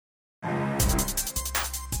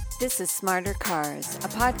This is Smarter Cars, a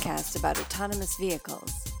podcast about autonomous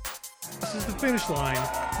vehicles. This is the finish line.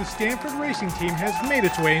 The Stanford racing team has made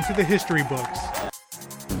its way into the history books.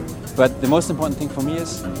 But the most important thing for me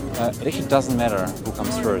is it actually doesn't matter who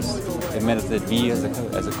comes first. It matters that we as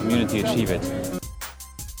a community achieve it.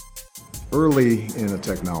 Early in a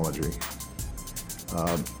technology,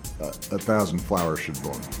 1,000 flowers should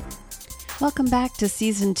bloom. Welcome back to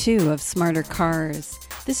Season 2 of Smarter Cars.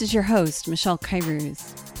 This is your host, Michelle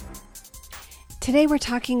Kairouz. Today we're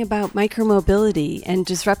talking about micromobility and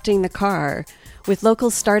disrupting the car with local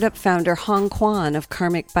startup founder Hong Quan of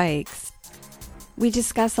Karmic Bikes. We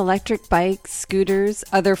discuss electric bikes, scooters,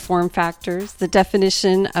 other form factors, the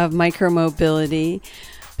definition of micromobility,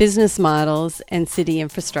 business models, and city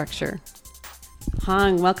infrastructure.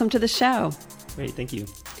 Hong, welcome to the show. Great, thank you.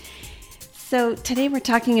 So today we're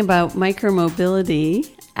talking about micromobility.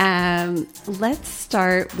 Let's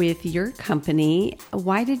start with your company.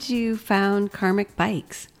 Why did you found Karmic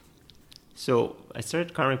Bikes? So I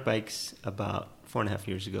started Karmic Bikes about 4.5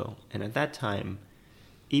 years ago. And at that time,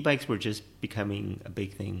 e-bikes were just becoming a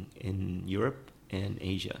big thing in Europe and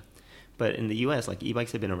Asia. But in the US, like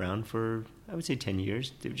e-bikes have been around for, I would say, 10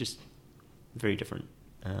 years. They were just very different.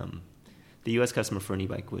 The US customer for an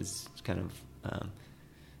e-bike was kind of,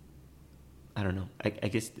 I don't know. I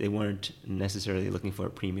guess they weren't necessarily looking for a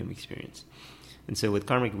premium experience. And so with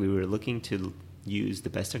Karmic, we were looking to use the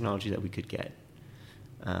best technology that we could get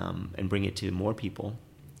and bring it to more people,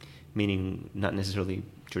 meaning not necessarily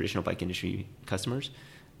traditional bike industry customers,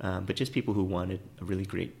 but just people who wanted a really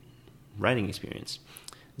great riding experience.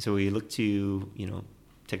 So we looked to,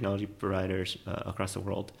 technology providers across the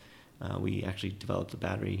world. We actually developed a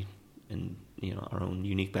battery and, our own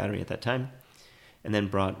unique battery at that time, and then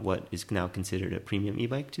brought what is now considered a premium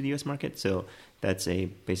e-bike to the U.S. market. So that's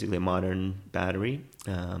basically a modern battery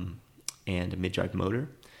and a mid-drive motor.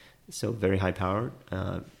 So very high powered,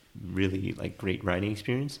 really like great riding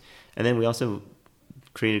experience. And then we also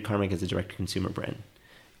created Karmic as a direct-to-consumer brand.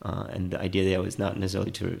 And the idea there was not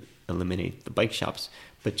necessarily to eliminate the bike shops,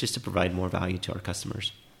 but just to provide more value to our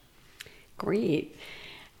customers. Great.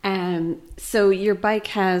 So your bike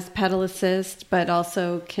has pedal assist, but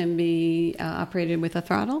also can be operated with a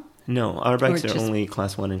throttle? No, our bikes are only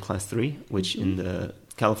Class 1 and Class 3, which in the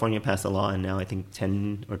California passed a law, and now I think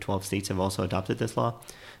 10 or 12 states have also adopted this law.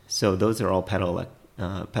 So those are all pedal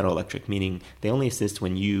electric, meaning they only assist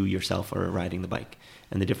when you yourself are riding the bike.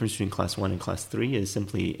 And the difference between Class 1 and Class 3 is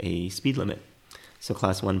simply a speed limit. So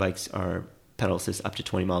Class 1 bikes are pedal assist up to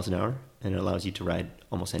 20 miles an hour, and it allows you to ride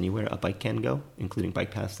almost anywhere a bike can go, including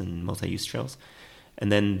bike paths and multi-use trails.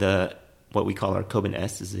 And then what we call our Kobin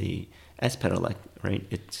S is the S pedelec, right?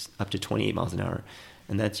 It's up to 28 miles an hour,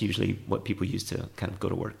 and that's usually what people use to kind of go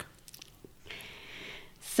to work.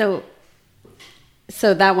 So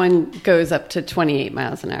that one goes up to 28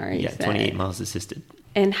 miles an hour, you Yeah, say? 28 miles assisted.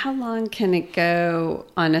 And how long can it go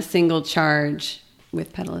on a single charge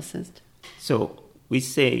with pedal assist?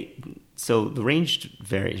 So the range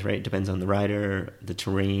varies, right? It depends on the rider, the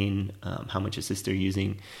terrain, how much assist they're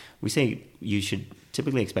using. We say you should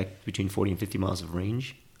typically expect between 40 and 50 miles of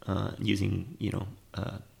range using,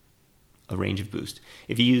 a range of boost.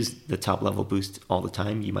 If you use the top level boost all the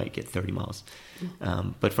time, you might get 30 miles.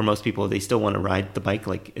 But for most people, they still want to ride the bike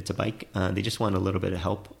like it's a bike. They just want a little bit of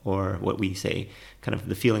help, or what we say, kind of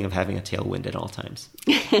the feeling of having a tailwind at all times.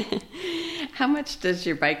 How much does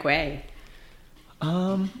your bike weigh?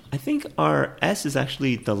 I think our S is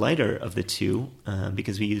actually the lighter of the two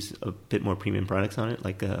because we use a bit more premium products on it,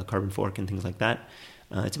 like a carbon fork and things like that.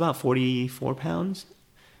 It's about 44 pounds,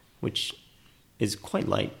 which is quite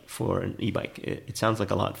light for an e-bike. It sounds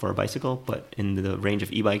like a lot for a bicycle, but in the range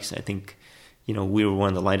of e-bikes, I think, we were one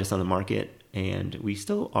of the lightest on the market, and we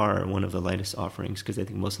still are one of the lightest offerings because I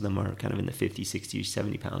think most of them are kind of in the 50, 60,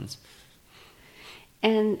 70 pounds.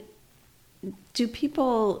 And do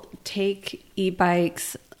people take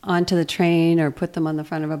e-bikes onto the train or put them on the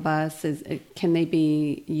front of a bus? Can they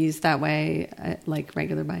be used that way, like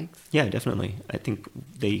regular bikes? Yeah, definitely. I think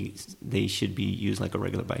they should be used like a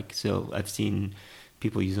regular bike. So I've seen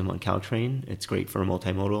people use them on Caltrain. It's great for a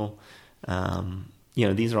multimodal.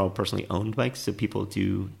 These are all personally owned bikes, so people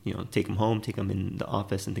do take them home, take them in the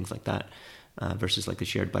office and things like that, versus like a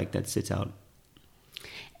shared bike that sits out.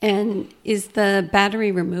 And is the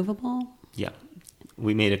battery removable? Yeah.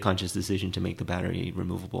 We made a conscious decision to make the battery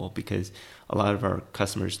removable because a lot of our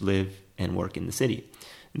customers live and work in the city.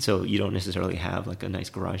 And so you don't necessarily have like a nice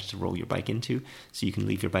garage to roll your bike into. So you can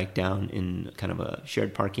leave your bike down in kind of a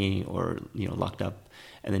shared parking or, locked up,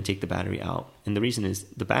 and then take the battery out. And the reason is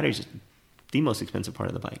the battery is the most expensive part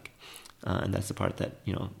of the bike. And that's the part that,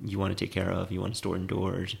 you want to take care of. You want to store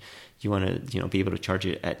indoors. You want to, be able to charge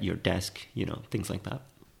it at your desk, things like that.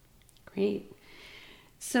 Great.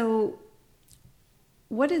 So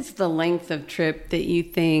what is the length of trip that you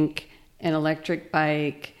think an electric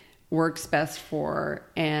bike works best for?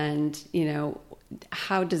 And,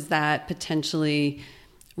 how does that potentially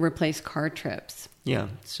replace car trips? Yeah,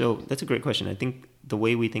 so that's a great question. I think the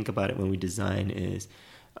way we think about it when we design is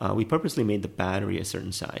we purposely made the battery a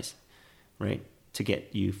certain size, right, to get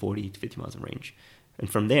you 40 to 50 miles of range. And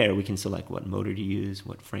from there, we can select what motor to use,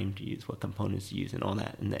 what frame to use, what components to use, and all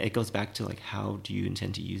that. And it goes back to like, how do you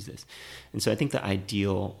intend to use this? And so I think the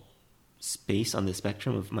ideal space on the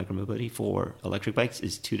spectrum of micromobility for electric bikes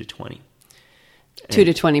is 2 to 20. 2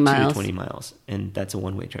 to 20 miles. 2 to 20 miles. And that's a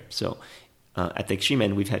one-way trip. So at the extreme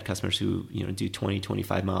end, we've had customers who do 20,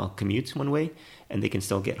 25-mile commutes one way, and they can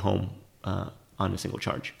still get home on a single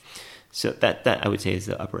charge. So that I would say is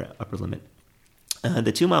the upper limit.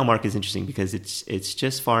 The 2 mile mark is interesting because it's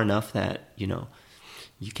just far enough that you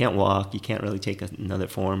can't walk, you can't really take another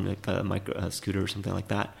form like a scooter or something like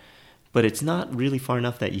that. But it's not really far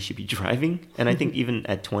enough that you should be driving. And I think even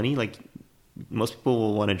at 20, like most people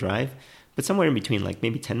will want to drive, but somewhere in between, like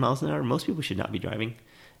maybe 10 miles an hour, most people should not be driving,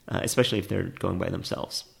 especially if they're going by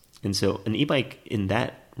themselves. And so an e-bike in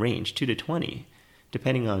that range, 2 to 20,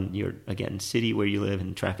 depending on your, again, city where you live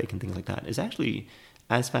and traffic and things like that, is actually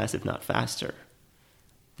as fast, if not faster,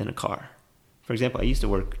 than a car. For example, I used to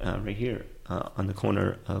work right here on the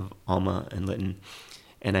corner of Alma and Lytton,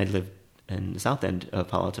 and I lived in the south end of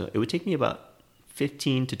Palo Alto. It would take me about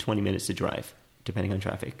 15 to 20 minutes to drive, depending on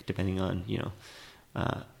traffic, depending on,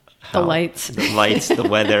 the lights, the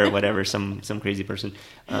weather, whatever, some crazy person.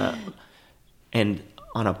 And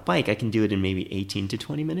on a bike, I can do it in maybe 18 to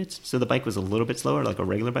 20 minutes. So the bike was a little bit slower, like a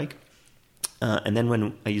regular bike. And then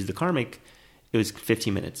when I used the Karmic, it was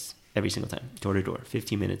 15 minutes every single time, door to door,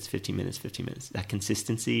 15 minutes, 15 minutes, 15 minutes. That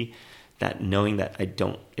consistency, that knowing that it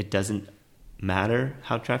doesn't matter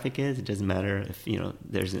how traffic is. It doesn't matter if,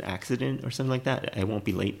 there's an accident or something like that. I won't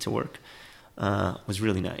be late to work, was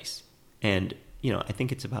really nice. And, I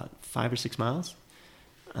think it's about 5 or 6 miles.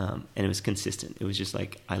 And it was consistent. It was just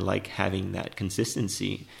like, I like having that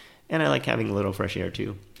consistency, and I like having a little fresh air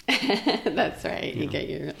too. That's right. You get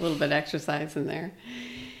your little bit of exercise in there.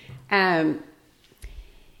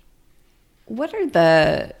 What are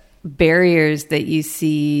the barriers that you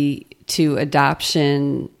see to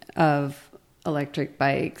adoption of electric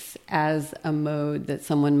bikes as a mode that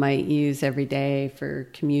someone might use every day for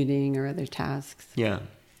commuting or other tasks? Yeah.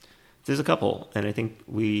 There's a couple, and I think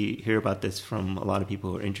we hear about this from a lot of people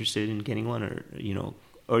who are interested in getting one,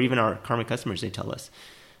 or even our Karmic customers. They tell us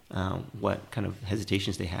what kind of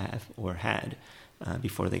hesitations they have or had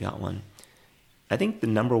before they got one. I think the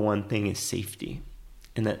number one thing is safety,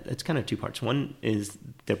 and that's kind of two parts. One is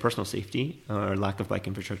their personal safety, or lack of bike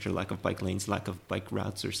infrastructure, lack of bike lanes, lack of bike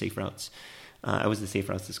routes or safe routes. I was the safe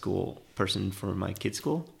routes to school person for my kids'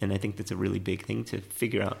 school, and I think that's a really big thing to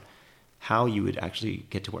figure out how you would actually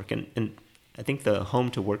get to work. And I think the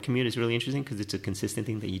home to work commute is really interesting because it's a consistent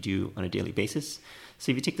thing that you do on a daily basis.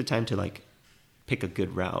 So if you take the time to pick a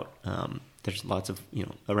good route, there's lots of,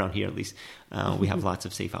 around here at least, we have lots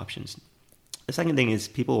of safe options. The second thing is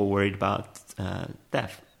people are worried about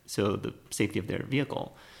theft, so the safety of their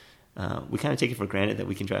vehicle. We kind of take it for granted that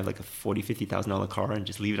we can drive like a $40,000, $50,000 car and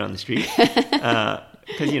just leave it on the street.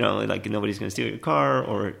 Because, nobody's going to steal your car,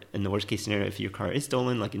 or in the worst case scenario, if your car is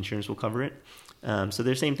stolen, insurance will cover it. So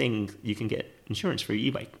there's same thing, you can get insurance for your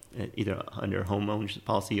e-bike, either under homeowner's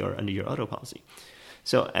policy or under your auto policy.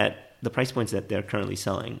 So at the price points that they're currently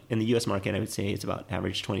selling, in the U.S. market, I would say it's about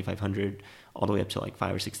average $2,500 all the way up to $5,000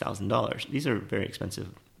 or $6,000. These are very expensive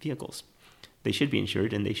vehicles. They should be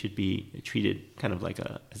insured, and they should be treated kind of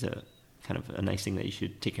as a kind of a nice thing that you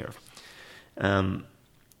should take care of.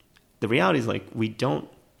 The reality is we don't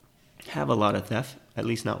have a lot of theft, at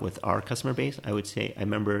least not with our customer base. I would say I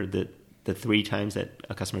remember the 3 times that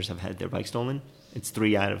customers have had their bike stolen. It's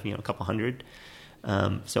 3 out of a couple hundred,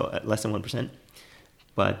 so at less than 1%.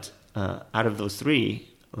 But out of those 3,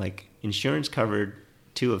 insurance covered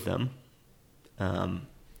 2 of them.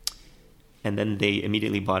 And then they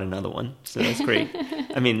immediately bought another one. So that's great.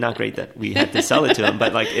 I mean, not great that we had to sell it to them,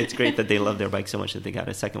 but it's great that they love their bike so much that they got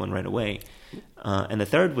a second one right away. And the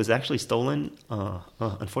third was actually stolen.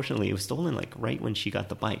 Unfortunately, it was stolen right when she got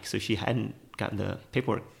the bike. So she hadn't gotten the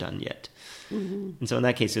paperwork done yet. Mm-hmm. And so in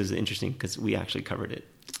that case, it was interesting because we actually covered it.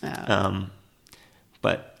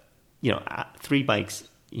 But, 3 bikes,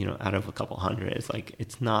 out of a couple hundred,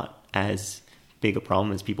 it's not as big a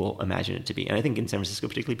problem as people imagine it to be. And I think in San Francisco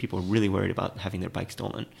particularly, people are really worried about having their bike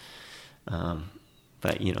stolen.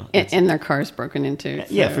 But, and their car's broken into. So.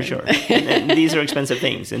 Yeah, for sure. and these are expensive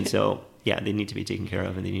things. And so, yeah, they need to be taken care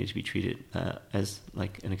of, and they need to be treated as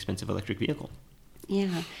like an expensive electric vehicle.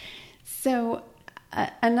 Yeah. So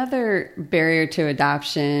another barrier to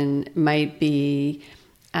adoption might be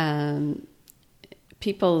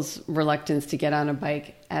people's reluctance to get on a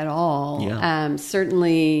bike at all. Yeah.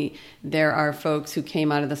 Certainly, there are folks who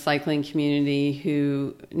came out of the cycling community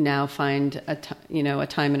who now find a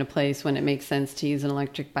time and a place when it makes sense to use an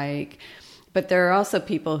electric bike. But there are also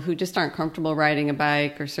people who just aren't comfortable riding a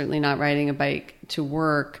bike, or certainly not riding a bike to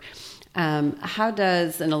work. How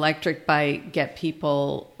does an electric bike get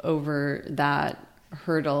people over that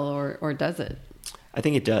hurdle, or does it? I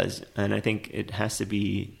think it does, and I think it has to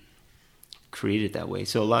be created that way.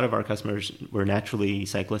 So a lot of our customers were naturally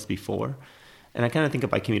cyclists before, and I kind of think of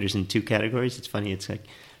bike commuters in two categories. It's funny, it's like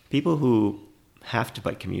people who have to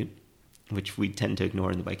bike commute, which we tend to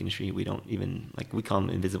ignore in the bike industry. We don't even, we call them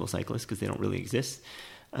invisible cyclists because they don't really exist.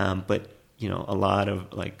 But a lot of,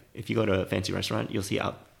 if you go to a fancy restaurant, you'll see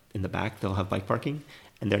out in the back they'll have bike parking,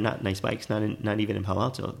 and they're not nice bikes, not even in Palo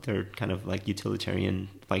Alto. They're kind of like utilitarian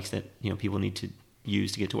bikes that people need to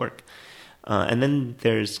use to get to work. And then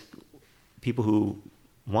there's people who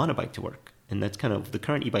want a bike to work, and that's kind of the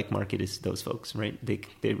current e-bike market is those folks, right? They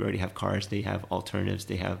already have cars, they have alternatives,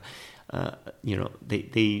 they have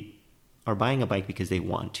they are buying a bike because they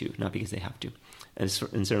want to, not because they have to, and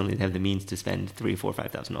certainly they have the means to spend $3,000, $4,000,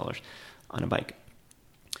 $5,000 on a bike.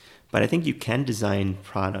 But I think you can design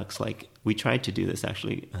products like we tried to do this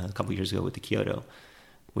actually a couple of years ago with the Kyoto,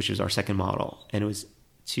 which was our second model, and it was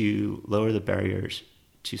to lower the barriers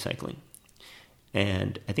to cycling.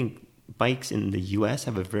 And I think bikes in the US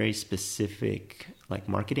have a very specific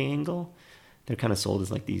marketing angle. They're kind of sold as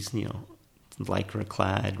these, lycra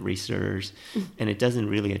clad racers, and it doesn't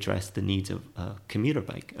really address the needs of a commuter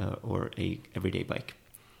bike or a everyday bike.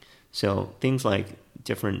 So things like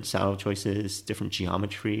different saddle choices, different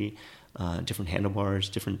geometry, different handlebars,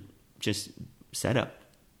 different just setup.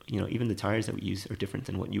 Even the tires that we use are different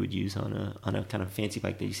than what you would use on a kind of fancy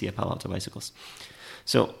bike that you see at Palo Alto Bicycles.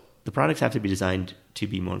 So the products have to be designed to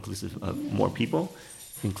be more inclusive of more people,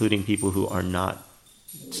 including people who are not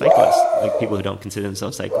cyclists, like people who don't consider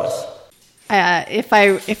themselves cyclists. If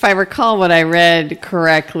I recall what I read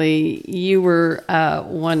correctly, you were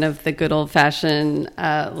one of the good old-fashioned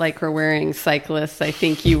lycra-wearing cyclists. I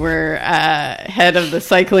think you were head of the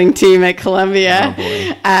cycling team at Columbia. Oh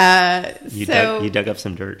boy! You dug up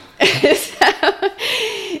some dirt.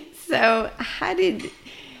 So how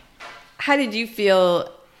did you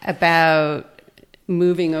feel about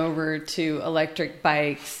moving over to electric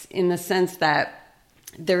bikes, in the sense that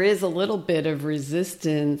there is a little bit of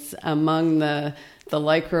resistance among the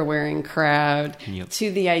lycra wearing crowd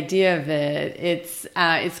to the idea of it? It's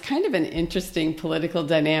kind of an interesting political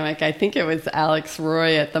dynamic. I think it was Alex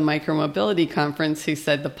Roy at the Micromobility Conference who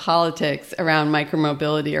said the politics around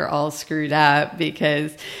micromobility are all screwed up,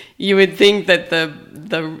 because you would think that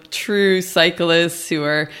the true cyclists who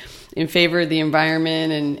are in favor of the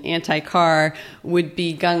environment and anti-car would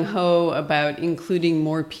be gung-ho about including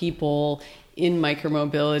more people in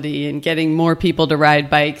micromobility and getting more people to ride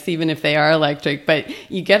bikes, even if they are electric. But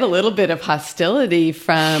you get a little bit of hostility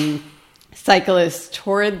from cyclists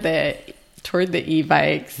toward the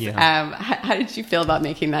e-bikes. Yeah. How did you feel about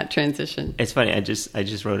making that transition? It's funny. I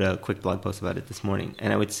just wrote a quick blog post about it this morning,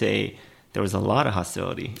 and I would say there was a lot of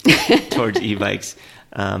hostility towards e-bikes,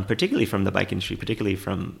 particularly from the bike industry, particularly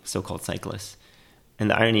from so-called cyclists. And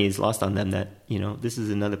the irony is lost on them that, this is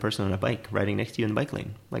another person on a bike riding next to you in the bike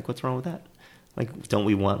lane. What's wrong with that? Don't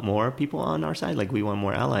we want more people on our side? We want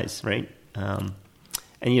more allies, right? And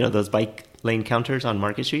those bike lane counters on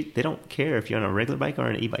Market Street, they don't care if you're on a regular bike or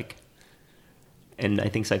an e-bike. And I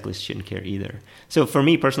think cyclists shouldn't care either. So for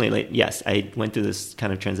me personally, yes, I went through this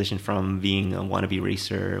kind of transition from being a wannabe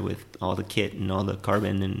racer with all the kit and all the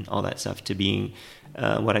carbon and all that stuff to being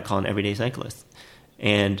what I call an everyday cyclist.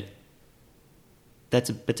 And that's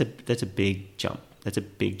a big jump. That's a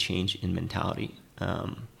big change in mentality.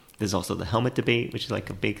 There's also the helmet debate, which is a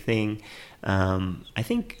big thing. I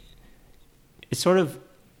think it's sort of,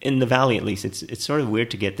 in the Valley at least, it's sort of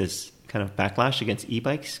weird to get this kind of backlash against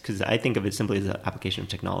e-bikes, because I think of it simply as an application of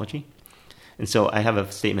technology. And so I have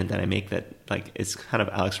a statement that I make that it's kind of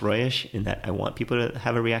Alex Roy-ish in that I want people to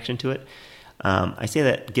have a reaction to it. I say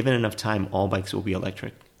that given enough time, all bikes will be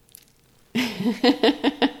electric.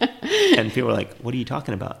 And people are like, what are you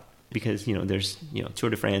talking about? Because, there's, Tour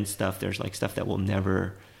de France stuff, there's stuff that will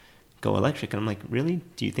never go electric. And I'm like, really?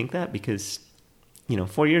 Do you think that? Because,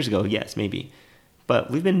 4 years ago, yes, maybe.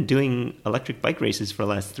 But we've been doing electric bike races for the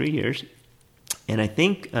last 3 years. And I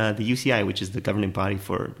think the UCI, which is the governing body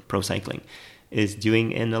for pro cycling, is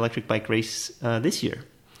doing an electric bike race this year.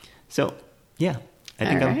 So, yeah, I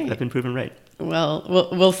think I've been proven right. Well,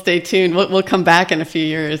 we'll stay tuned. We'll come back in a few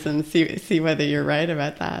years and see whether you're right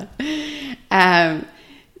about that.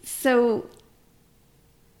 So,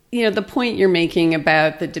 the point you're making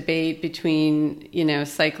about the debate between,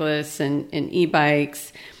 cyclists and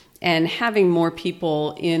e-bikes and having more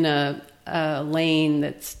people in a lane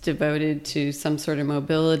that's devoted to some sort of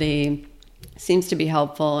mobility seems to be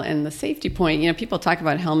helpful. And the safety point, people talk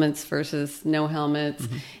about helmets versus no helmets,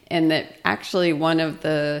 and that actually one of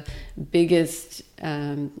the biggest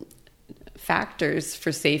factors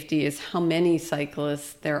for safety is how many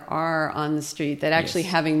cyclists there are on the street, that actually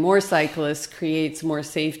having more cyclists creates more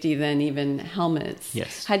safety than even helmets.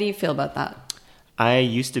 Yes. How do you feel about that? I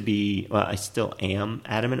used to be, I still am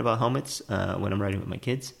adamant about helmets when I'm riding with my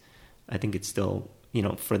kids. I think it's still,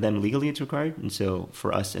 for them legally it's required. And so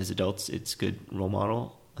for us as adults, it's good role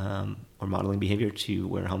model or modeling behavior to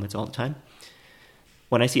wear helmets all the time.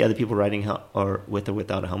 When I see other people riding or with or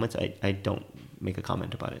without a helmet, I don't make a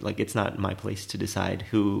comment about it. Like, it's not my place to decide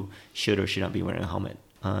who should or should not be wearing a helmet.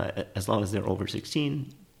 As long as they're over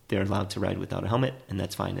 16, they're allowed to ride without a helmet, and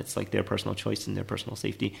that's fine. It's like their personal choice and their personal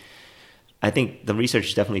safety. I think the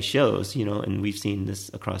research definitely shows, and we've seen this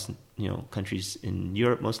across, countries in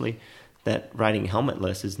Europe mostly, that riding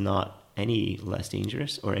helmetless is not any less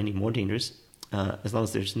dangerous or any more dangerous as long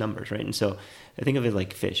as there's numbers, right? And so I think of it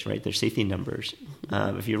like fish, right? There's safety numbers.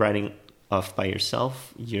 If you're riding off by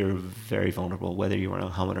yourself, you're very vulnerable, whether you're wearing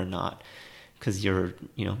a helmet or not, because you're,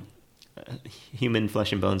 human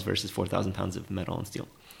flesh and bones versus 4,000 pounds of metal and steel.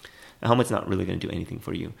 A helmet's not really going to do anything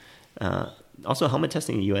for you. Also, helmet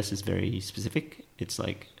testing in the U.S. is very specific. It's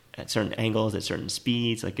like at certain angles, at certain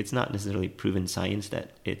speeds. Like, it's not necessarily proven science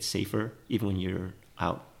that it's safer, even when you're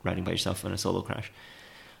out riding by yourself in a solo crash.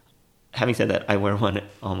 Having said that, I wear one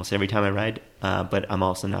almost every time I ride, but I'm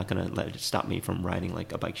also not going to let it stop me from riding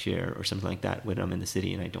like a bike share or something like that when I'm in the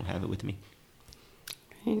city and I don't have it with me.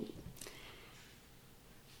 Right.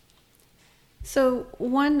 So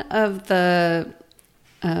one of the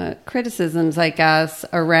criticisms, I guess,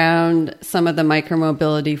 around some of the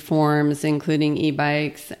micromobility forms, including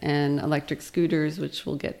e-bikes and electric scooters, which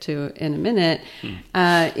we'll get to in a minute,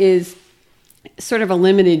 is sort of a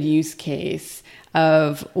limited use case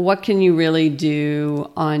of what can you really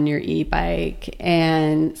do on your e-bike.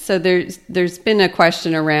 And so there's been a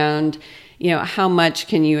question around, how much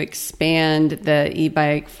can you expand the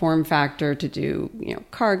e-bike form factor to do,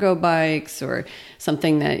 cargo bikes or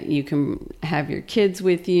something that you can have your kids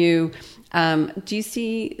with you. Do you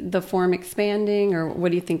see the form expanding, or what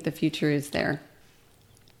do you think the future is there?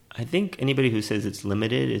 I think anybody who says it's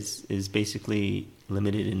limited is basically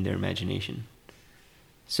limited in their imagination.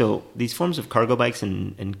 So these forms of cargo bikes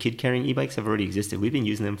and kid-carrying e-bikes have already existed. We've been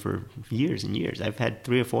using them for years and years. I've had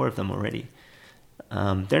 3 or 4 of them already.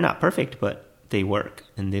 They're not perfect, but they work,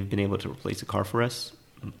 and they've been able to replace a car for us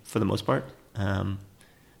for the most part.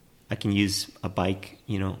 I can use a bike,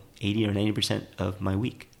 80 or 90% of my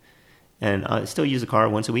week. And I still use a car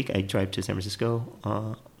once a week. I drive to San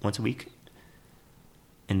Francisco once a week.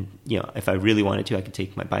 And, if I really wanted to, I could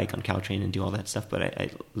take my bike on Caltrain and do all that stuff. But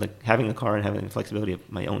I like having a car and having the flexibility of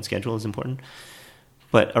my own schedule is important.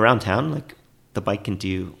 But around town, the bike can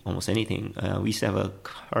do almost anything. We used to have a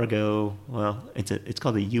cargo, it's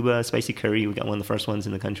called the Yuba Spicy Curry. We got one of the first ones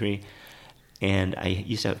in the country. And I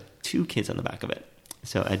used to have 2 kids on the back of it.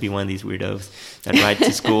 So I'd be one of these weirdos that ride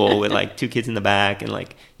to school with 2 kids in the back. And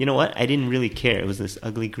you know what? I didn't really care. It was this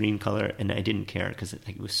ugly green color, and I didn't care because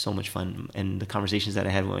it was so much fun. And the conversations that I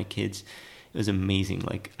had with my kids, it was amazing.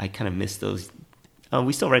 I kind of miss those.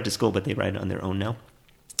 We still ride to school, but they ride on their own now.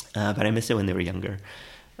 But I miss it when they were younger.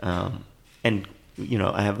 And,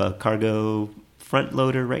 I have a cargo front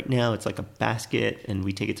loader right now. It's like a basket, and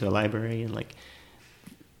we take it to a library. And,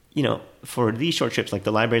 for these short trips,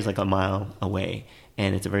 the library is a mile away,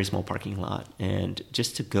 and it's a very small parking lot. And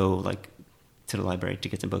just to go, to the library to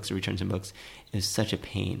get some books or return some books is such a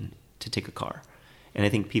pain to take a car. And I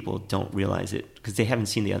think people don't realize it because they haven't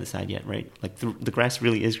seen the other side yet, right? The grass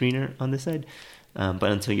really is greener on this side.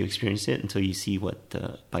 But until you experience it, until you see what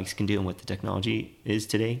the bikes can do and what the technology is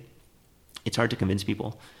today, it's hard to convince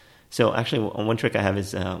people. So actually, one trick I have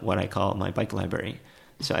is what I call my bike library.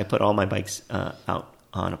 So I put all my bikes out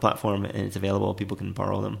on a platform, and it's available. People can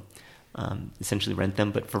borrow them, essentially rent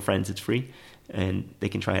them. But for friends, it's free, and they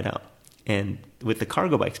can try it out. And with the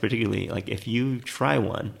cargo bikes particularly, if you try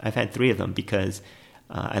one, I've had 3 of them because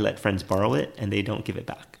I let friends borrow it, and they don't give it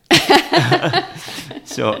back.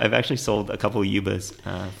 So I've actually sold a couple of Yubas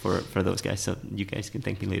for those guys, so you guys can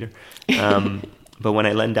thank me later. But when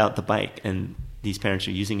I lend out the bike and these parents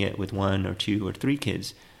are using it with 1 or 2 or 3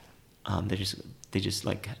 kids, they just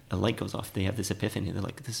like a light goes off. They have this epiphany. They're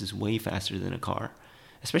like, this is way faster than a car,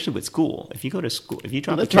 especially with school. If you go to school, if you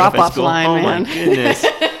drop the a kid off at drop-off school, line, oh man. my goodness.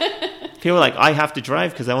 People are like, I have to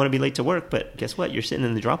drive because I want to be late to work. But guess what? You're sitting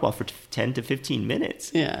in the drop-off for 10 to 15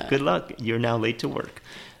 minutes. Yeah. Good luck. You're now late to work.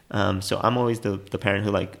 So I'm always the parent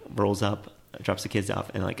who like rolls up, drops the kids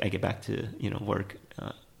off, and like I get back to work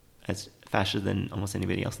as faster than almost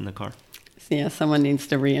anybody else in the car. Yeah, someone needs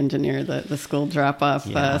to re-engineer the school drop-off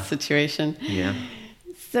situation. Yeah.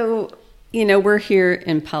 So, we're here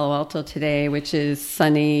in Palo Alto today, which is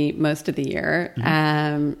sunny most of the year.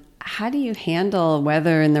 Mm-hmm. How do you handle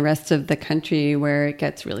weather in the rest of the country where it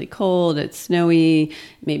gets really cold, it's snowy,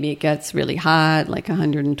 maybe it gets really hot, like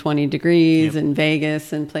 120 degrees in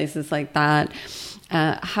Vegas and places like that?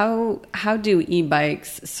 How do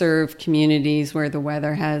e-bikes serve communities where the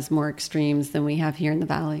weather has more extremes than we have here in the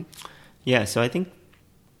Valley? Yeah, so I think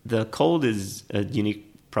the cold is a unique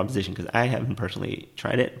proposition because I haven't personally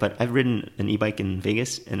tried it, but I've ridden an e-bike in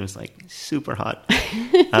Vegas and it was like super hot.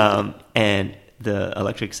 And the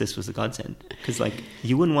electric assist was a godsend because like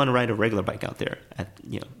you wouldn't want to ride a regular bike out there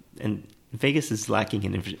and Vegas is lacking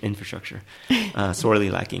in infrastructure,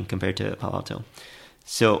 sorely lacking compared to Palo Alto.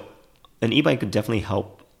 So an e-bike could definitely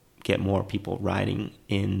help get more people riding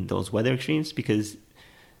in those weather extremes because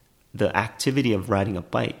the activity of riding a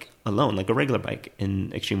bike alone, like a regular bike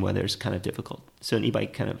in extreme weather, is kind of difficult. So an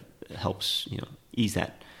e-bike kind of helps, ease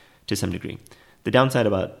that to some degree. The downside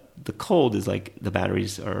about the cold is like the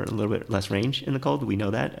batteries are a little bit less range in the cold. We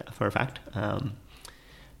know that for a fact.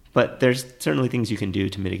 But there's certainly things you can do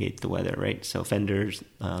to mitigate the weather, right? So fenders,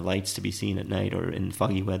 lights to be seen at night or in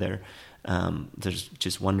foggy weather. There's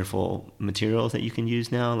just wonderful materials that you can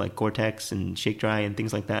use now, like Gore-Tex and Shake Dry and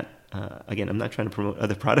things like that. Again, I'm not trying to promote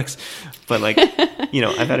other products, but like,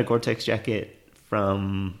 I've had a Gore-Tex jacket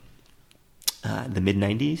from the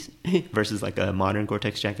mid-90s versus like a modern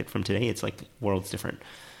Gore-Tex jacket from today. It's like worlds different.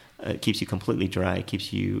 It keeps you completely dry,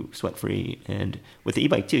 keeps you sweat-free. And with the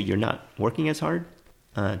e-bike too, you're not working as hard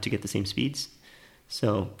to get the same speeds.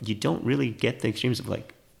 So you don't really get the extremes of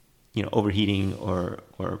like, overheating or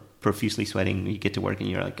profusely sweating. You get to work and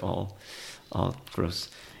you're like all gross.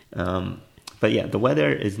 But yeah, the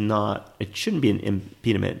weather is not, it shouldn't be an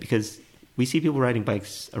impediment because we see people riding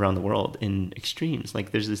bikes around the world in extremes.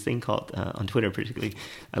 Like there's this thing called, on Twitter particularly,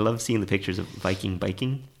 I love seeing the pictures of Viking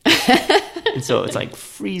biking. And so it's like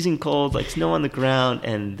freezing cold, like snow on the ground,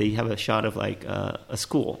 and they have a shot of like a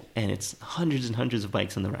school, and it's hundreds and hundreds of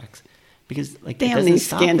bikes on the racks. Because like damn these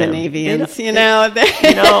Scandinavians, like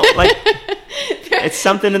it's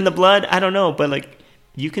something in the blood. I don't know, but like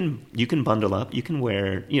you can bundle up. You can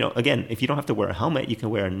wear, again, if you don't have to wear a helmet, you can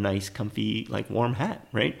wear a nice, comfy, like warm hat,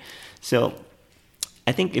 right? So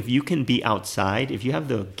I think if you can be outside, if you have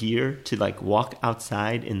the gear to like walk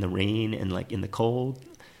outside in the rain and like in the cold,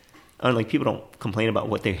 or like people don't complain about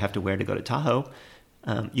what they have to wear to go to Tahoe.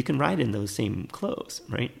 You can ride in those same clothes,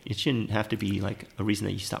 right? It shouldn't have to be like a reason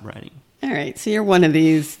that you stop riding. All right, so you're one of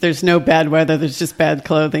these, there's no bad weather, there's just bad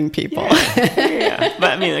clothing people. Yeah.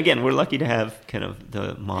 But I mean, again, we're lucky to have kind of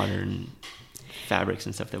the modern fabrics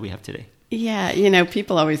and stuff that we have today. Yeah,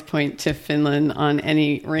 people always point to Finland on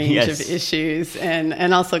any range of issues,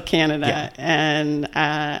 and also Canada, and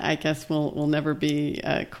I guess we'll never be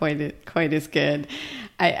quite as good.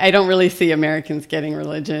 I don't really see Americans getting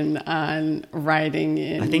religion on riding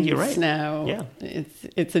in I think you're right. snow. Yeah,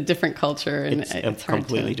 it's a different culture, and it's a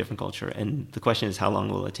completely different culture. And the question is, how long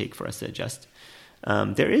will it take for us to adjust?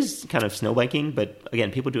 There is kind of snow biking, but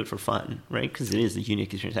again, people do it for fun, right? Because it is a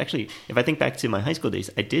unique experience. Actually, if I think back to my high school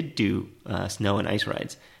days, I did do snow and ice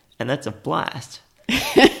rides, and that's a blast.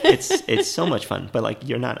 It's so much fun, but like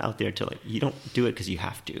you're not out there to like, you don't do it because you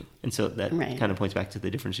have to, and so that kind of points back to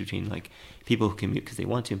the difference between like people who commute because they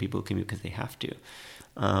want to and people who commute because they have to.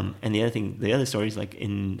 And the other story is like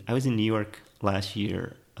I was in New York last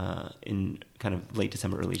year in kind of late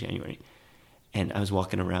December, early January, and I was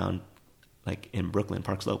walking around like in Brooklyn,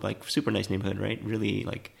 Park Slope, like super nice neighborhood, right? Really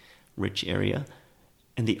like rich area.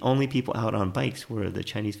 And the only people out on bikes were the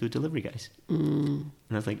Chinese food delivery guys. And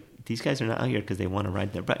I was like, these guys are not out here because they want to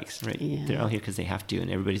ride their bikes, right? Yeah. They're out here because they have to,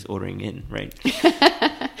 and everybody's ordering in, right?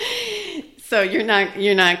 So you're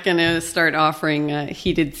not going to start offering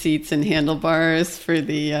heated seats and handlebars for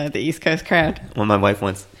the East Coast crowd? Well, my wife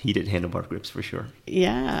wants heated handlebar grips for sure.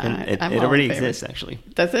 Yeah, and it already exists, actually.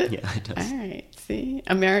 Does it? Yeah, it does. All right. See,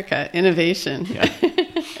 America, innovation. Yeah.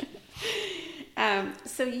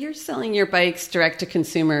 So you're selling your bikes direct to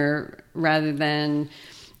consumer rather than,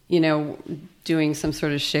 doing some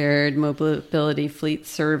sort of shared mobility fleet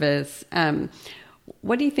service.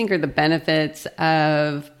 What do you think are the benefits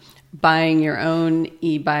of buying your own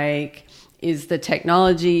e-bike? Is the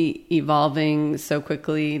technology evolving so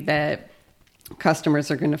quickly that customers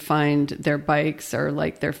are going to find their bikes are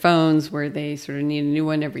like their phones, where they sort of need a new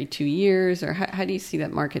one every 2 years? Or how do you see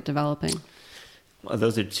that market developing? Well,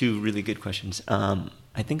 those are two really good questions.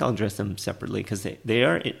 I think I'll address them separately because they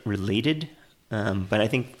are related. But I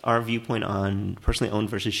think our viewpoint on personally owned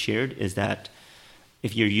versus shared is that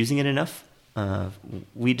if you're using it enough,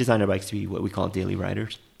 we design our bikes to be what we call daily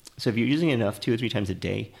riders. So if you're using it enough 2 or 3 times a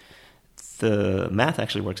day, the math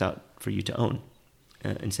actually works out for you to own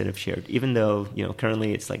instead of shared. Even though,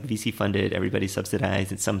 currently it's like VC funded, everybody's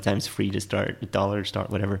subsidized, it's sometimes free to start, $1 to start,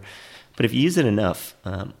 whatever. But if you use it enough,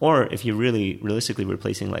 or if you're really realistically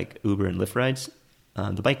replacing like Uber and Lyft rides,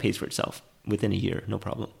 the bike pays for itself within a year, no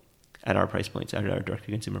problem, at our price points, at our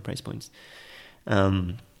direct-to-consumer price points.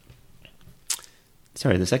 Sorry,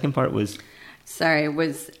 the second part was...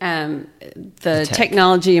 the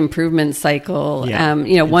technology improvement cycle.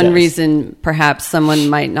 Yeah, one reason perhaps someone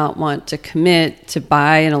might not want to commit to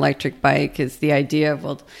buy an electric bike is the idea of,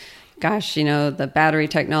 well, gosh, the battery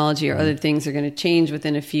technology or other things are going to change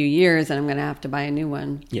within a few years and I'm going to have to buy a new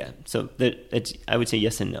one. Yeah, so I would say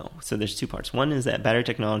yes and no. So there's 2 parts. One is that battery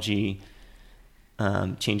technology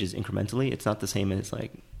changes incrementally. It's not the same as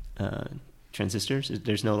like transistors.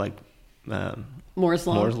 There's no like Moore's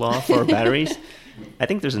law for batteries. I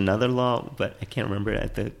think there's another law, but I can't remember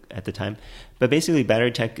it at the time. But basically,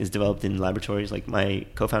 battery tech is developed in laboratories. Like my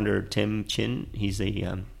co-founder Tim Chin, he's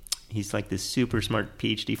like this super smart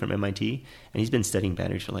PhD from MIT, and he's been studying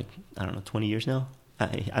batteries for 20 years now.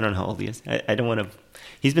 I don't know how old he is. I don't want to.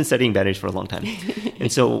 He's been studying batteries for a long time,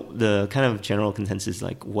 and so the kind of general consensus,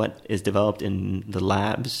 like what is developed in the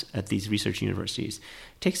labs at these research universities,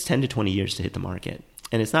 takes 10 to 20 years to hit the market.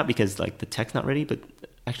 And it's not because like the tech's not ready, but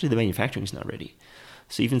actually the manufacturing is not ready.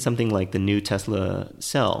 So even something like the new Tesla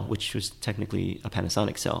cell, which was technically a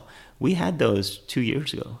Panasonic cell, we had those 2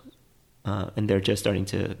 years ago, and they're just starting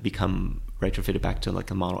to become retrofitted back to like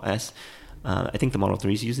a Model S. I think the Model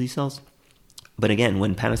 3s use these cells. But again,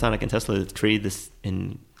 when Panasonic and Tesla created this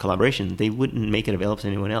in collaboration, they wouldn't make it available to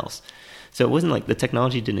anyone else. So it wasn't like the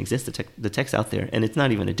technology didn't exist. The tech's out there, and it's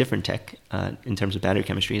not even a different tech in terms of battery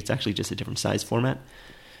chemistry. It's actually just a different size format,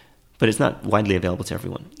 but it's not widely available to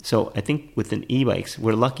everyone. So I think within e-bikes,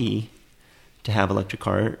 we're lucky to have electric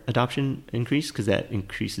car adoption increase because that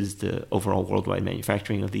increases the overall worldwide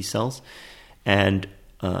manufacturing of these cells. And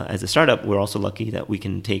as a startup, we're also lucky that we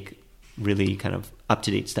can take really kind of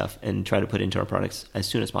up-to-date stuff and try to put into our products as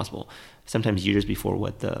soon as possible, sometimes years before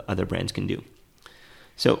what the other brands can do.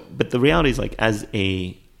 So, but the reality is, like, as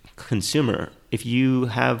a consumer, if you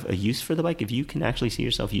have a use for the bike, if you can actually see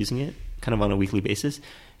yourself using it kind of on a weekly basis,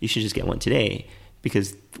 you should just get one today,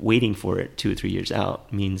 because waiting for it 2 or 3 years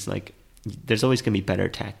out means like there's always going to be better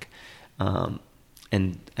tech.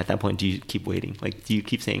 And at that point, do you keep waiting? Like, do you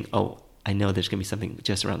keep saying, oh, I know there's going to be something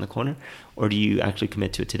just around the corner? Or do you actually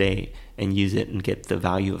commit to it today and use it and get the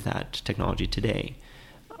value of that technology today?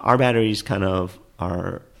 Our batteries kind of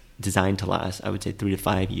are designed to last, I would say, 3 to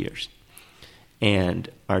 5 years. And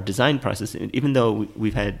our design process, even though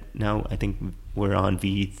we've had now, I think we're on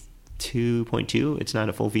V2.2, it's not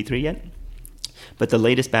a full V3 yet, but the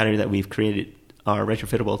latest battery that we've created are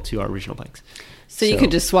retrofittable to our original bikes. So you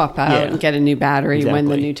could just swap out and get a new battery when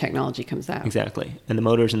the new technology comes out. Exactly. And the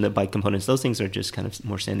motors and the bike components, those things are just kind of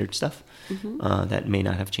more standard stuff that may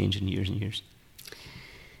not have changed in years and years.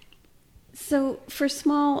 So for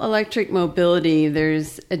small electric mobility,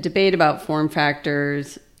 there's a debate about form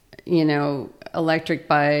factors, electric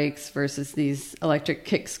bikes versus these electric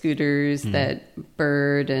kick scooters that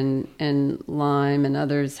Bird and Lime and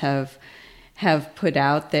others have put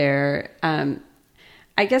out there.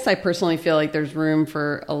 I guess I personally feel like there's room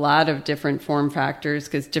for a lot of different form factors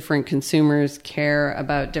because different consumers care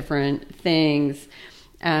about different things.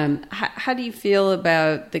 How do you feel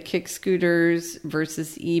about the kick scooters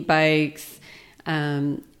versus e-bikes?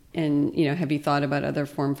 And have you thought about other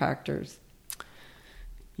form factors?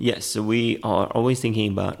 Yes, so we are always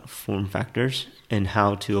thinking about form factors and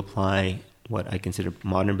how to apply what I consider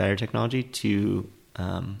modern battery technology to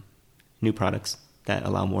new products that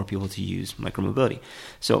allow more people to use micromobility.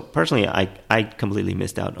 So personally, I completely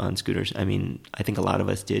missed out on scooters. I mean, I think a lot of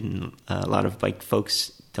us did, and a lot of bike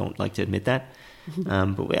folks don't like to admit that.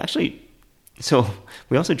 But we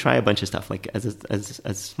also try a bunch of stuff. Like as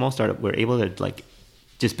a small startup, we're able to like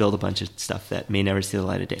just build a bunch of stuff that may never see the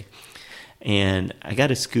light of day. And I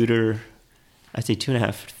got a scooter I'd say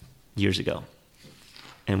 2.5 years ago.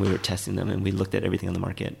 And we were testing them, and we looked at everything on the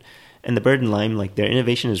market. And the Bird and Lime, like, their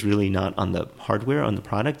innovation is really not on the hardware, on the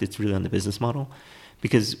product. It's really on the business model.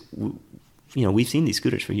 Because, we've seen these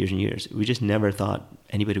scooters for years and years. We just never thought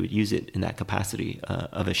anybody would use it in that capacity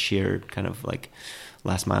of a shared kind of like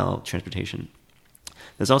last mile transportation.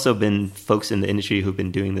 There's also been folks in the industry who've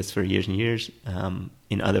been doing this for years and years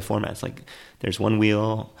in other formats. Like there's One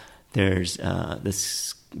Wheel, there's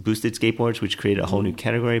this boosted skateboards, which created a whole new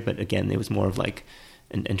category. But again, it was more of like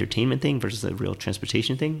an entertainment thing versus a real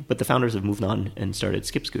transportation thing. But the founders have moved on and started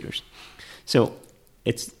skip scooters. So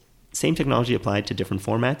it's same technology applied to different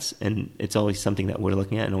formats, and it's always something that we're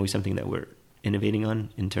looking at and always something that we're innovating on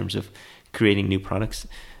in terms of creating new products.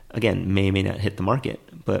 Again, may not hit the market,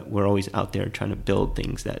 but we're always out there trying to build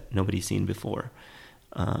things that nobody's seen before.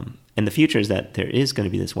 And the future is that there is going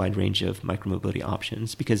to be this wide range of micromobility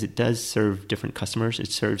options because it does serve different customers.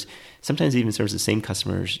 Sometimes it even serves the same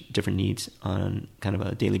customers, different needs on kind of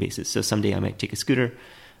a daily basis. So someday I might take a scooter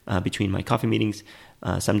between my coffee meetings.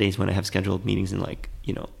 Some days when I have scheduled meetings in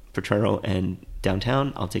Potrero and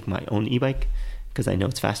downtown, I'll take my own e-bike because I know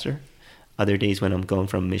it's faster. Other days when I'm going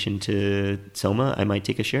from Mission to Soma, I might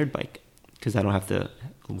take a shared bike because I don't have to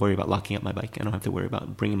worry about locking up my bike. I don't have to worry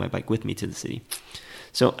about bringing my bike with me to the city.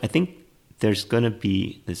 So I think there's going to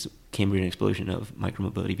be this Cambrian explosion of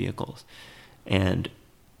micromobility vehicles. And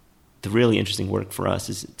the really interesting work for us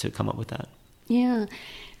is to come up with that. Yeah.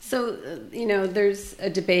 So, there's a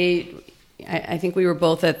debate. I think we were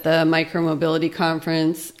both at the micromobility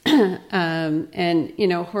conference. And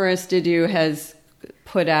Horace Dediu has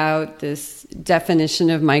put out this definition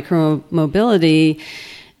of micromobility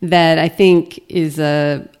that I think is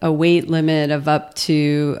a weight limit of up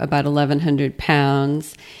to about 1,100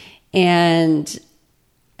 pounds. And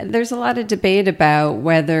there's a lot of debate about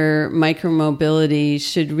whether micromobility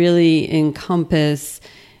should really encompass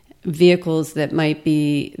vehicles that might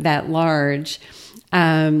be that large.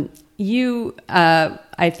 You,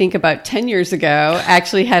 I think about 10 years ago,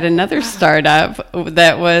 actually had another startup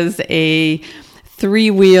that was a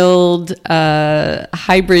three-wheeled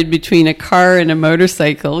hybrid between a car and a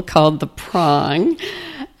motorcycle called the Prong.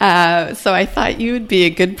 So I thought you would be a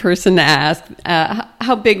good person to ask.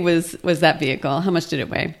 How big was that vehicle? How much did it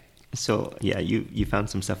weigh? So, yeah, you found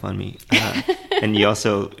some stuff on me. And you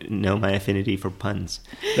also know my affinity for puns.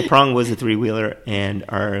 The Prong was a three-wheeler, and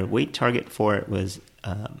our weight target for it was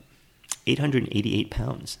 888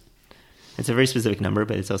 pounds. It's a very specific number,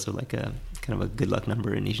 but it's also like a kind of a good luck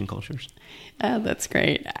number in Asian cultures. Oh, that's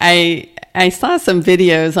great. I saw some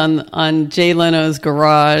videos on Jay Leno's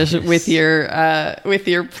garage with your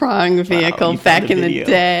Prong vehicle back in the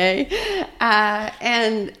day,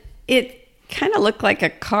 and it kind of looked like a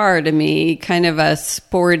car to me, kind of a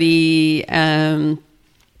sporty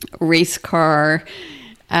race car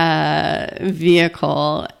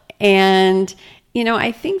vehicle. And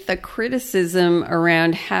I think the criticism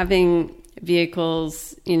around having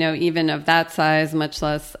vehicles, even of that size, much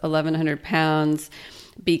less 1,100 pounds,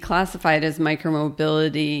 be classified as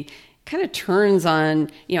micromobility kind of turns on,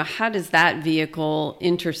 how does that vehicle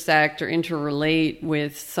intersect or interrelate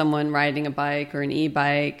with someone riding a bike or an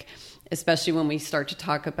e-bike, especially when we start to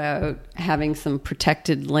talk about having some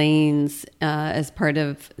protected lanes as part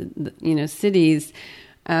of, cities.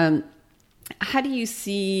 How do you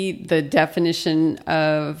see the definition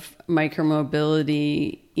of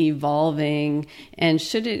micromobility evolving, and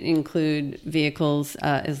should it include vehicles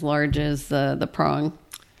as large as the Prong?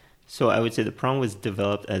 So I would say the Prong was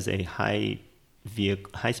developed as a high-speed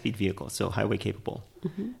vehicle, so highway capable.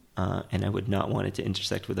 Mm-hmm. And I would not want it to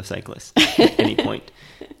intersect with a cyclist at any point.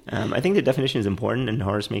 I think the definition is important, and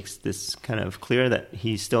Horace makes this kind of clear that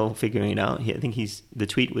he's still figuring it out. I think the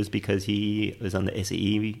tweet was because he was on the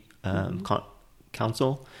SAE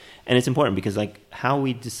council, and it's important because how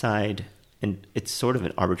we decide, and it's sort of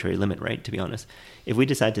an arbitrary limit, right, to be honest. If we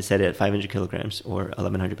decide to set it at 500 kilograms or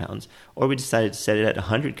 1,100 pounds, or we decided to set it at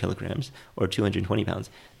 100 kilograms or 220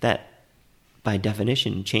 pounds, that by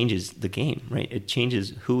definition changes the game, right? It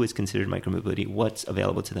changes who is considered micromobility, what's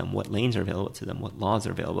available to them, what lanes are available to them, what laws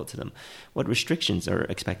are available to them, what restrictions are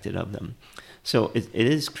expected of them. So it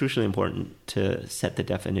is crucially important to set the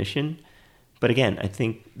definition. But again, I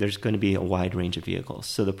think there's going to be a wide range of vehicles.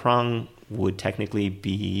 So the Prong would technically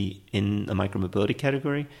be in the micromobility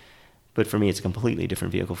category, but for me, it's a completely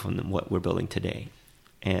different vehicle from what we're building today.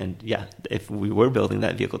 And yeah, if we were building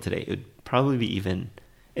that vehicle today, it would probably be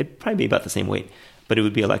about the same weight, but it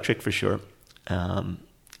would be electric for sure.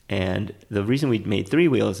 And the reason we made three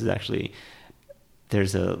wheels is actually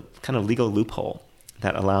there's a kind of legal loophole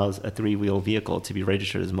that allows a three-wheel vehicle to be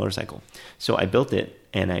registered as a motorcycle. So I built it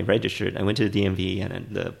and I registered. I went to the DMV,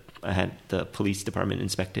 and I had the police department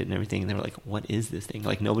inspect it and everything. And they were like, "What is this thing?"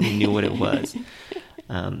 Like nobody knew what it was.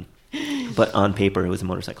 But on paper, it was a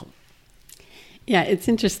motorcycle. Yeah, it's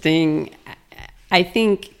interesting. I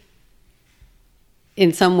think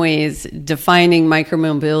in some ways, defining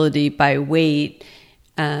micromobility by weight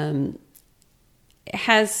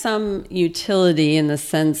has some utility in the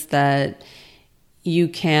sense that you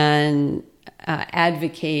can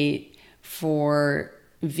advocate for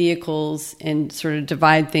vehicles and sort of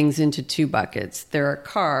divide things into two buckets. There are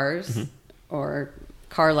cars or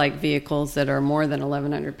car-like vehicles that are more than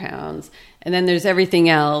 1,100 pounds. And then there's everything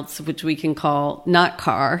else, which we can call not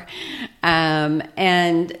car.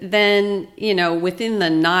 And then, within the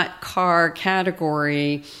not car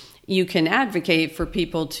category, you can advocate for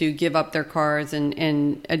people to give up their cars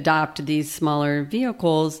and adopt these smaller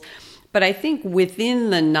vehicles. But I think within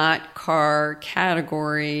the not car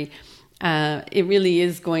category, it really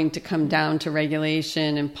is going to come down to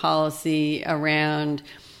regulation and policy around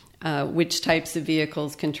which types of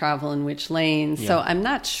vehicles can travel in which lanes. Yeah. So I'm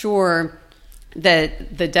not sure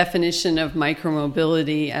that the definition of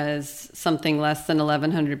micromobility as something less than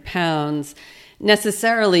 1,100 pounds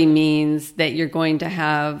necessarily means that you're going to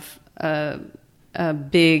have a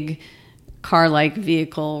big car-like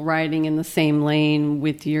vehicle riding in the same lane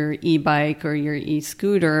with your e-bike or your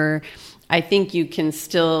e-scooter. I think you can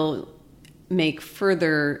still make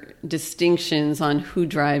further distinctions on who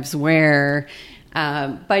drives where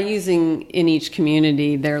by using in each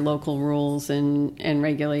community their local rules and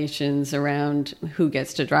regulations around who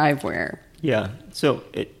gets to drive where. Yeah, so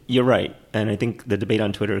you're right. And I think the debate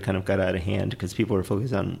on Twitter kind of got out of hand because people were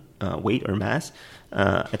focused on weight or mass.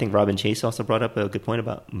 I think Robin Chase also brought up a good point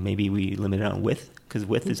about maybe we limit it on width, because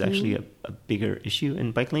width is actually a bigger issue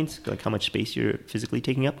in bike lanes, like how much space you're physically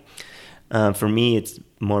taking up. For me, it's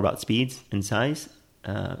more about speeds and size,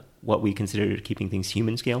 what we consider keeping things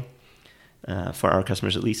human scale. For our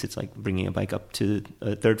customers, at least, it's like bringing a bike up to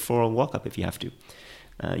a third floor walk up if you have to.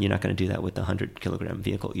 You're not going to do that with a 100-kilogram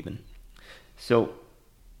vehicle even. So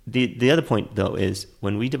the other point, though, is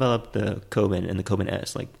when we developed the Kobin and the Kobin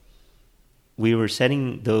S, like we were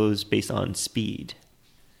setting those based on speed,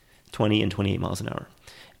 20 and 28 miles an hour.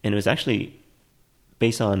 And it was actually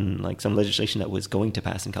based on like some legislation that was going to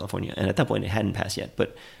pass in California. And at that point, it hadn't passed yet.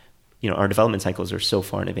 But our development cycles are so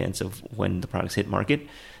far in advance of when the products hit market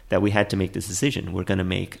that we had to make this decision. We're going to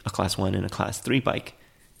make a Class 1 and a Class 3 bike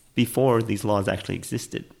before these laws actually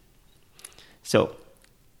existed. So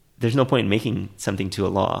there's no point in making something to a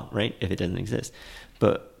law, right, if it doesn't exist.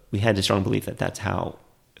 But we had a strong belief that that's how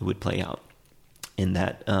it would play out. In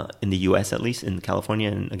that, in the U.S. at least, in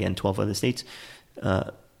California and again 12 other states,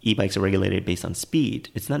 e-bikes are regulated based on speed.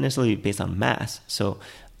 It's not necessarily based on mass. So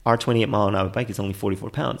our 28 mile an hour bike is only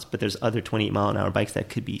 44 pounds, but there's other 28 mile an hour bikes that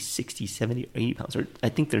could be 60, 70, or 80 pounds. Or I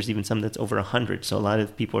think there's even some that's over 100. So a lot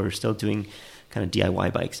of people are still doing kind of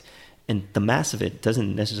DIY bikes. And the mass of it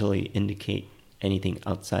doesn't necessarily indicate anything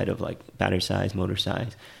outside of like battery size, motor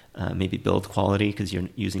size, maybe build quality because you're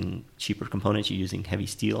using cheaper components, you're using heavy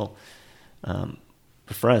steel.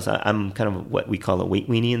 But for us, I'm kind of what we call a weight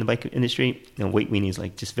weenie in the bike industry. Weight weenie is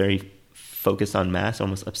like just very focused on mass,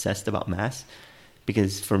 almost obsessed about mass.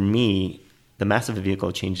 Because for me, the mass of a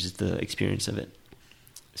vehicle changes the experience of it.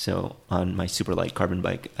 So on my super light carbon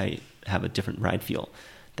bike, I have a different ride feel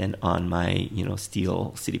than on my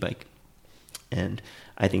steel city bike. And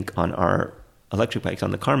I think on our electric bikes,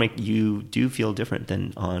 on the Karmic, you do feel different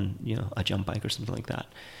than on a jump bike or something like that.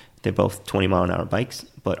 They're both 20 mile an hour bikes,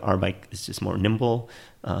 but our bike is just more nimble.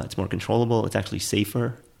 It's more controllable. It's actually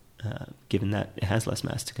safer, given that it has less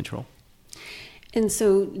mass to control. And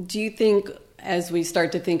so do you think, as we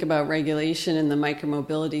start to think about regulation in the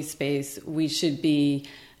micromobility space, we should be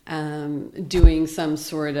doing some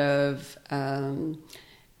sort of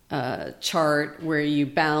chart where you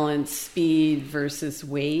balance speed versus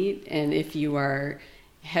weight? And if you are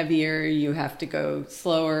heavier, you have to go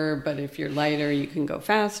slower, but if you're lighter, you can go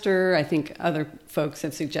faster. I think other folks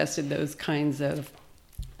have suggested those kinds of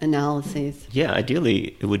analyses. Yeah,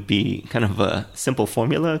 ideally it would be kind of a simple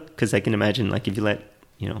formula, because I can imagine like if you let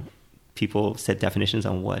people set definitions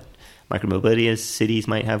on what micromobility is, cities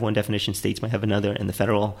might have one definition, states might have another, and the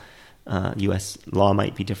federal U.S. law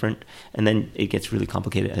might be different. And then it gets really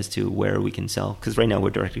complicated as to where we can sell. Because right now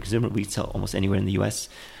we're direct to consumer. We sell almost anywhere in the U.S.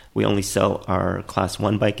 We only sell our Class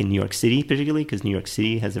 1 bike in New York City, particularly because New York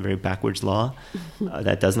City has a very backwards law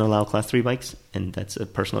that doesn't allow Class 3 bikes. And that's a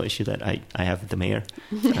personal issue that I have with the mayor.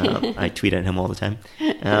 I tweet at him all the time.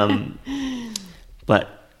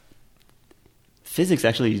 But physics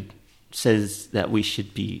actually says that it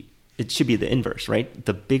should be the inverse, right?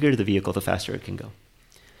 The bigger the vehicle, the faster it can go.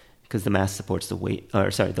 because the mass supports the weight,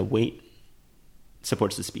 the weight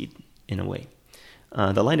supports the speed in a way.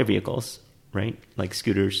 The lighter vehicles, right, like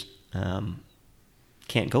scooters,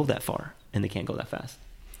 can't go that far and they can't go that fast.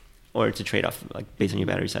 Or it's a trade-off, like based on your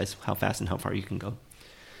battery size, how fast and how far you can go.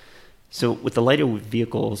 So with the lighter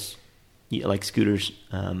vehicles, like scooters,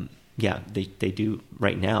 they do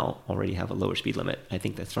right now already have a lower speed limit. I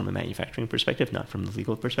think that's from a manufacturing perspective, not from the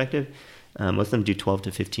legal perspective. Most of them do 12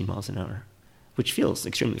 to 15 miles an hour, which feels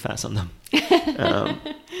extremely fast on them.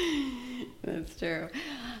 That's true.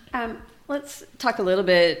 Let's talk a little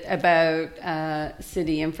bit about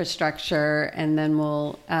city infrastructure, and then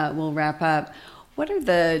we'll wrap up. What are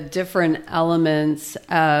the different elements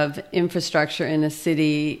of infrastructure in a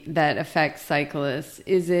city that affect cyclists?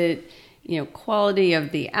 Is it, quality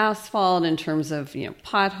of the asphalt in terms of,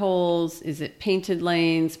 potholes? Is it painted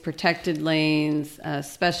lanes, protected lanes,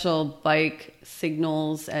 special bike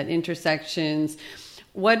signals at intersections?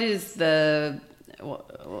 What is the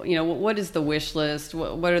wish list?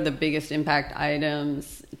 What are the biggest impact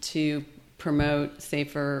items to promote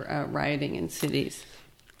safer riding in cities?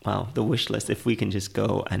 Wow, the wish list. If we can just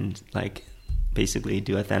go and basically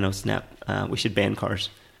do a Thanos snap, we should ban cars.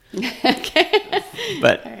 Okay.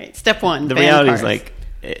 But all right, step one. The reality is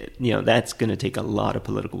that's going to take a lot of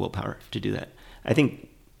political willpower to do that. I think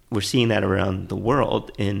we're seeing that around the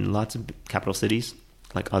world in lots of capital cities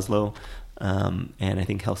like Oslo, and I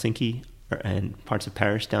think Helsinki, and parts of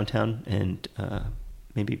Paris downtown, and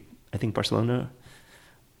maybe I think Barcelona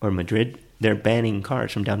or Madrid. They're banning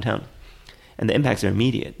cars from downtown. And the impacts are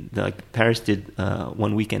immediate. Paris did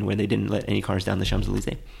 1 weekend where they didn't let any cars down the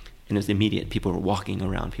Champs-Élysées. And it was immediate. People were walking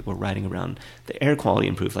around. People were riding around. The air quality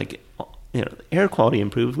improved. Air quality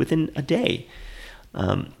improved within a day.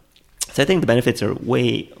 So I think the benefits are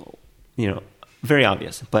way, very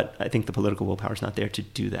obvious. But I think the political willpower is not there to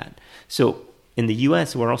do that. So in the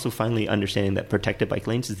U.S., we're also finally understanding that protected bike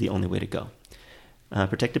lanes is the only way to go.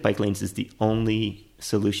 Protected bike lanes is the only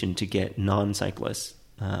solution to get non-cyclists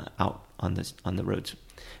out on the roads,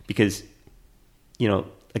 because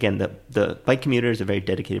again, the bike commuter is a very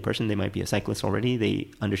dedicated person. They might be a cyclist already.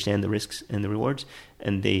 They understand the risks and the rewards,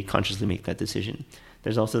 and they consciously make that decision.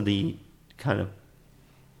 There's also the kind of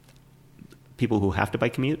people who have to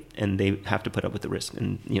bike commute, and they have to put up with the risk.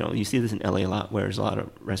 And you see this in LA a lot, where there's a lot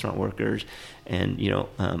of restaurant workers and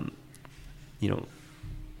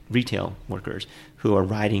retail workers who are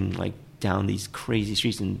riding down these crazy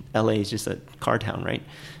streets. And LA is just a car town, right?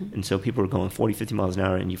 Mm-hmm. And so people are going 40, 50 miles an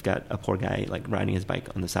hour, and you've got a poor guy riding his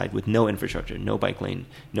bike on the side with no infrastructure, no bike lane,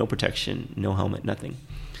 no protection, no helmet, nothing.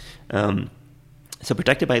 So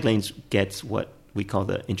protected bike lanes gets what we call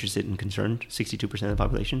the interested and concerned, 62% of the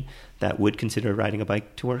population that would consider riding a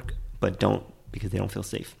bike to work, but don't, because they don't feel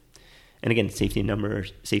safe. And again, safety in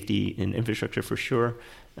numbers, safety in infrastructure for sure.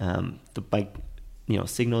 The bike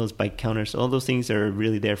signals, bike counters, all those things are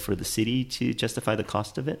really there for the city to justify the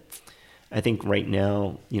cost of it. I think right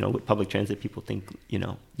now, with public transit, people think,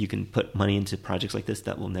 you can put money into projects like this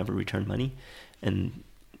that will never return money. And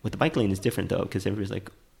with the bike lane, it's different though, because everybody's like,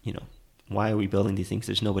 why are we building these things?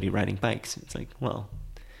 There's nobody riding bikes. It's like, well,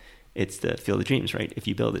 it's the field of dreams, right? If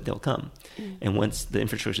you build it, they'll come. Mm. And once the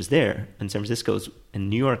infrastructure is there, and San Francisco's and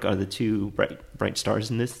New York are the two bright stars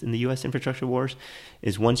in the U.S. infrastructure wars,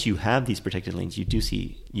 is once you have these protected lanes, you do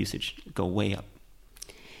see usage go way up.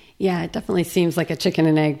 Yeah, it definitely seems like a chicken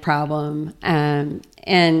and egg problem. And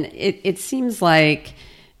it seems like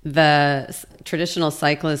the traditional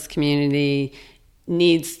cyclist community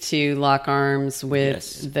needs to lock arms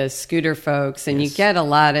with the scooter folks. And you get a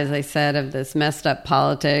lot, as I said, of this messed up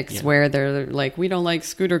politics where they're like, we don't like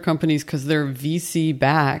scooter companies because they're VC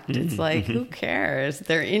backed. Mm-hmm, it's like, who cares?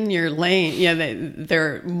 They're in your lane. Yeah,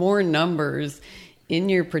 there are more numbers in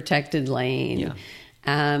your protected lane. Yeah.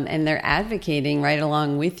 And they're advocating right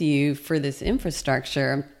along with you for this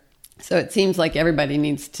infrastructure. So it seems like everybody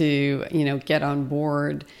needs to, get on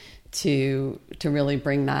board to really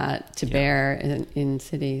bring that to bear in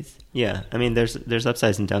cities. Yeah, I mean, there's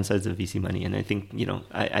upsides and downsides of VC money, and I think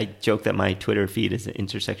I joke that my Twitter feed is an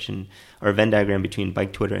intersection or a Venn diagram between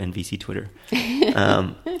bike Twitter and VC Twitter.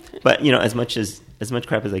 But as much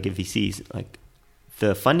crap as I give VCs,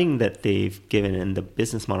 the funding that they've given and the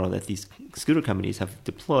business model that these scooter companies have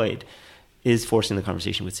deployed is forcing the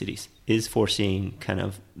conversation with cities, is forcing kind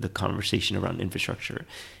of the conversation around infrastructure,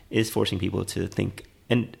 is forcing people to think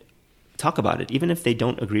and talk about it. Even if they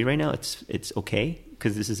don't agree right now, it's okay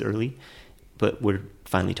because this is early, but we're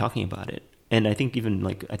finally talking about it. And I think even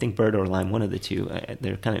I think Bird or Lime, one of the two,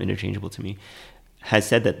 they're kind of interchangeable to me, has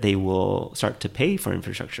said that they will start to pay for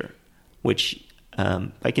infrastructure, which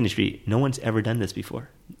bike industry, no one's ever done this before.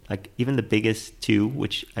 like even the biggest two,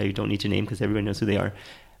 which I don't need to name because everyone knows who they are,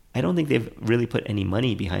 I don't think they've really put any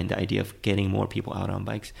money behind the idea of getting more people out on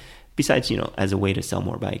bikes, besides, as a way to sell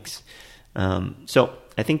more bikes. So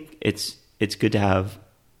I think it's good to have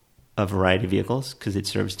a variety of vehicles because it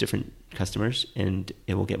serves different customers and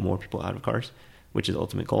it will get more people out of cars, which is the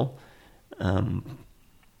ultimate goal.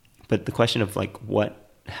 But the question of like what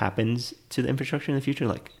happens to the infrastructure in the future,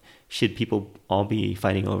 like should people all be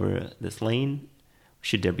fighting over this lane?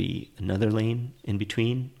 Should there be another lane in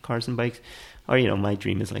between cars and bikes? Or, my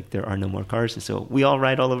dream is like there are no more cars, and so we all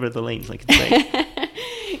ride all over the lanes like it's great.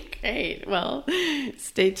 Great. Well,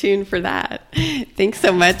 stay tuned for that. Thanks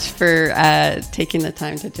so much for taking the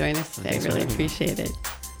time to join us today. I really appreciate it.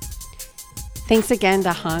 Thanks again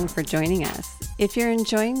to Hong for joining us. If you're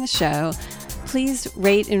enjoying the show, please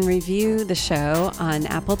rate and review the show on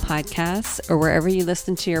Apple Podcasts or wherever you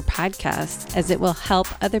listen to your podcasts, as it will help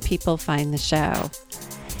other people find the show.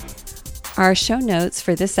 Our show notes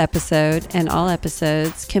for this episode and all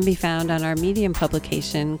episodes can be found on our Medium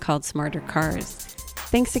publication called Smarter Cars.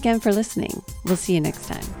 Thanks again for listening. We'll see you next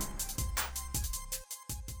time.